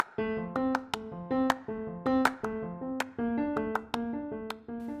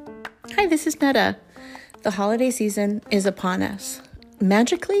Hi, this is Netta. The holiday season is upon us.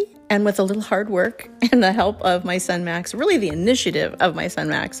 Magically, and with a little hard work and the help of my son Max, really the initiative of my son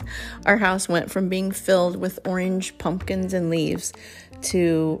Max, our house went from being filled with orange pumpkins and leaves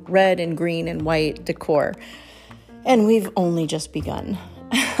to red and green and white decor. And we've only just begun.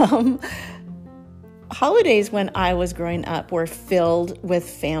 Holidays when I was growing up were filled with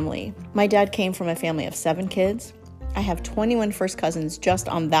family. My dad came from a family of 7 kids. I have 21 first cousins just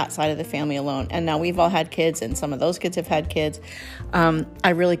on that side of the family alone. And now we've all had kids, and some of those kids have had kids. I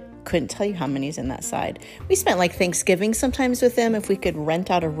really couldn't tell you how many's in that side. We spent like Thanksgiving sometimes with them if we could rent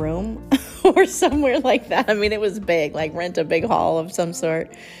out a room or somewhere like that. I mean, it was big, like rent a big hall of some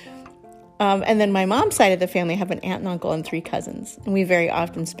sort. And then my mom's side of the family, I have an aunt and uncle and 3 cousins. And we very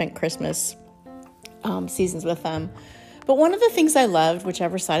often spent Christmas seasons with them. But one of the things I loved,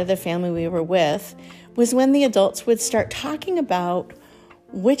 whichever side of the family we were with, was when the adults would start talking about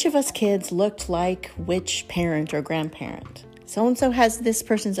which of us kids looked like which parent or grandparent. So-and-so has this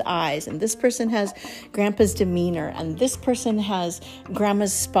person's eyes, and this person has grandpa's demeanor, and this person has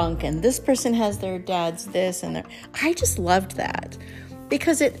grandma's spunk, and this person has their dad's this and their... I just loved that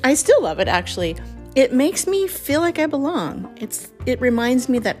because I still love it, actually. It makes me feel like I belong. It reminds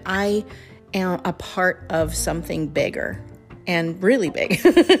me that I am a part of something bigger. And really big,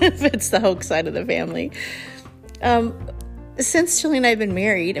 if it's the Hoke side of the family. Since Chili and I have been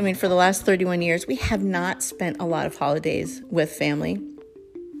married, for the last 31 years, we have not spent a lot of holidays with family.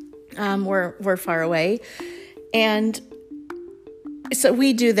 We're far away. And so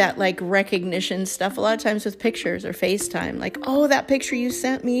we do that like recognition stuff a lot of times with pictures or FaceTime. Like, oh, that picture you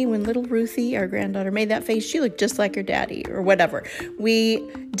sent me when little Ruthie, our granddaughter, made that face, she looked just like her daddy or whatever. We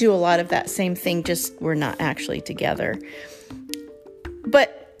do a lot of that same thing, just we're not actually together.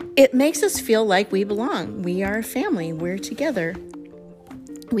 But it makes us feel like we belong. We are a family. We're together.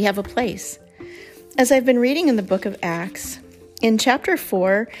 We have a place. As I've been reading in the book of Acts, in chapter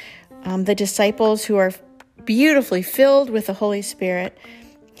 4, the disciples who are beautifully filled with the Holy Spirit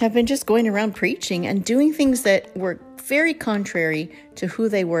have been just going around preaching and doing things that were very contrary to who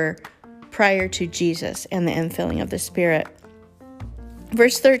they were prior to Jesus and the infilling of the Spirit.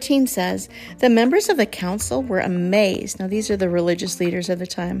 Verse 13 says, the members of the council were amazed. Now, these are the religious leaders of the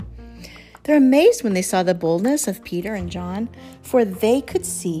time. They're amazed when they saw the boldness of Peter and John, for they could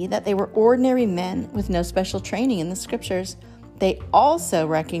see that they were ordinary men with no special training in the scriptures. They also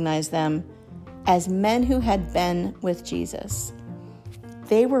recognized them as men who had been with Jesus.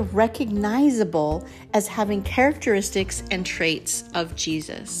 They were recognizable as having characteristics and traits of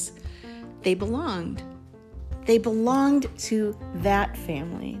Jesus. They belonged. They belonged to that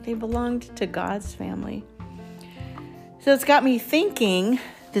family. They belonged to God's family. So it's got me thinking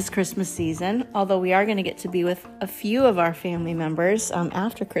this Christmas season, although we are going to get to be with a few of our family members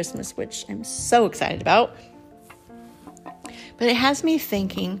after Christmas, which I'm so excited about. But it has me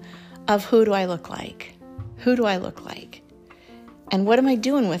thinking of who do I look like? Who do I look like? And what am I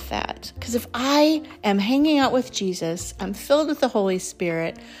doing with that? Because if I am hanging out with Jesus, I'm filled with the Holy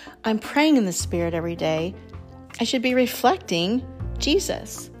Spirit, I'm praying in the Spirit every day, I should be reflecting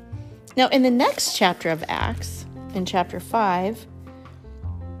Jesus. Now, in the next chapter of Acts, in chapter 5,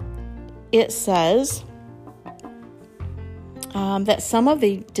 it says that some of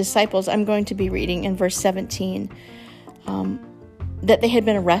the disciples, I'm going to be reading in verse 17, that they had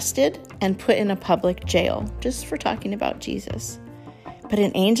been arrested and put in a public jail just for talking about Jesus. But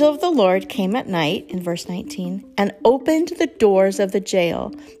an angel of the Lord came at night, in verse 19, and opened the doors of the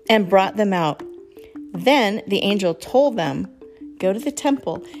jail and brought them out. Then the angel told them, go to the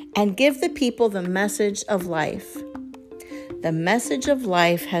temple and give the people the message of life. The message of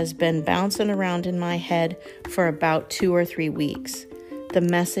life has been bouncing around in my head for about 2 or 3 weeks. The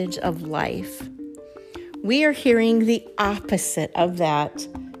message of life. We are hearing the opposite of that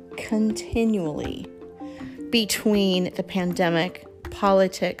continually between the pandemic,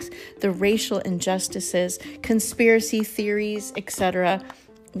 politics, the racial injustices, conspiracy theories, etc.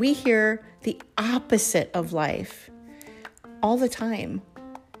 We hear the opposite of life all the time.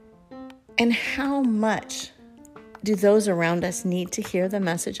 And how much do those around us need to hear the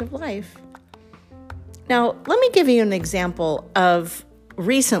message of life? Now, let me give you an example of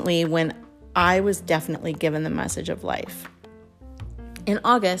recently when I was definitely given the message of life. In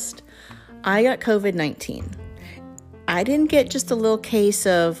August, I got COVID-19. I didn't get just a little case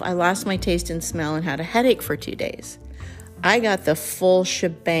of I lost my taste and smell and had a headache for 2 days. I got the full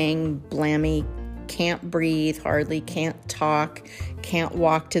shebang, blammy, can't breathe, hardly can't talk, can't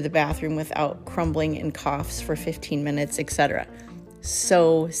walk to the bathroom without crumbling in coughs for 15 minutes, etc.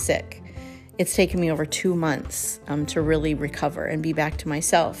 So sick. It's taken me over 2 months to really recover and be back to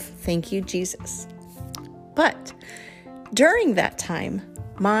myself. Thank you, Jesus. But during that time,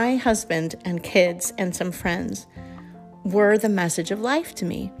 my husband and kids and some friends were the message of life to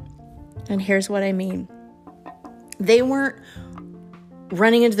me. And here's what I mean. They weren't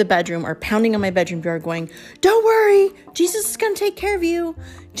running into the bedroom or pounding on my bedroom door going, "Don't worry, Jesus is going to take care of you.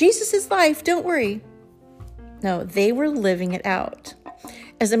 Jesus is life, don't worry." No, they were living it out.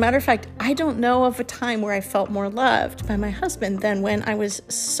 As a matter of fact, I don't know of a time where I felt more loved by my husband than when I was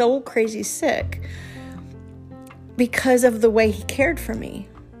so crazy sick because of the way he cared for me.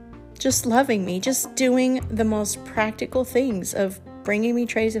 Just loving me, just doing the most practical things of bringing me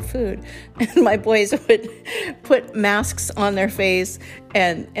trays of food. And my boys would put masks on their face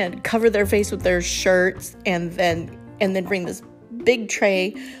and cover their face with their shirts and then bring this big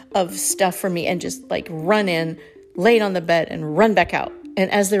tray of stuff for me and just like run in, lay it on the bed and run back out. And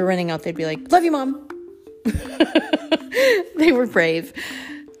as they were running out, they'd be like, "Love you, Mom." They were brave.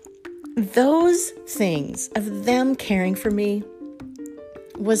 Those things of them caring for me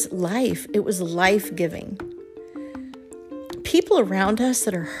was life. It was life-giving. People around us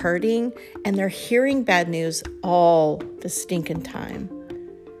that are hurting and they're hearing bad news all the stinking time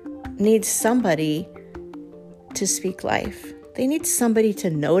need somebody to speak life. They need somebody to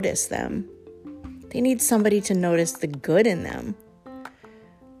notice them. They need somebody to notice the good in them.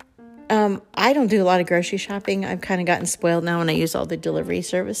 I don't do a lot of grocery shopping. I've kind of gotten spoiled now when I use all the delivery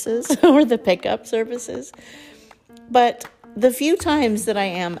services or the pickup services. But the few times that I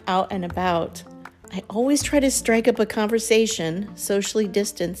am out and about, I always try to strike up a conversation, socially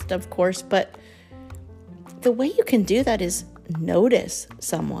distanced, of course, but the way you can do that is notice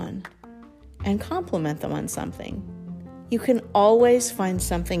someone and compliment them on something. You can always find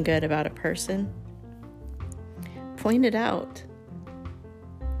something good about a person. Point it out.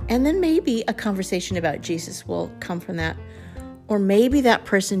 And then maybe a conversation about Jesus will come from that. Or maybe that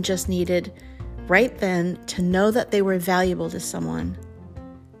person just needed right then to know that they were valuable to someone.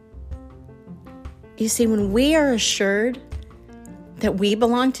 You see, when we are assured that we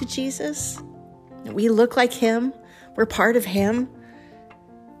belong to Jesus, that we look like him, we're part of him,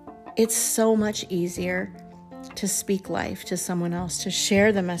 it's so much easier to speak life to someone else, to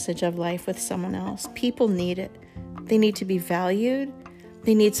share the message of life with someone else. People need it. They need to be valued.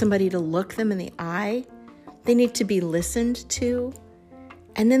 They need somebody to look them in the eye. They need to be listened to.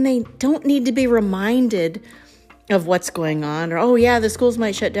 And then they don't need to be reminded of what's going on, or, oh yeah, the schools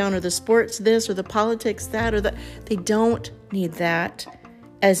might shut down, or the sports this, or the politics that, or that. They don't need that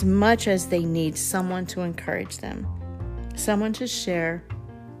as much as they need someone to encourage them, someone to share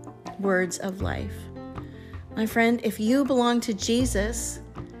words of life. My friend, if you belong to Jesus,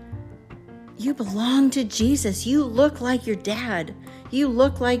 you belong to Jesus. You look like your dad. You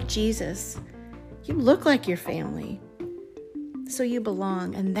look like Jesus. You look like your family. So you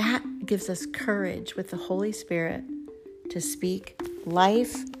belong. And that gives us courage with the Holy Spirit to speak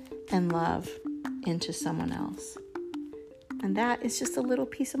life and love into someone else. And that is just a little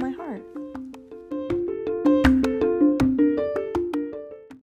piece of my heart.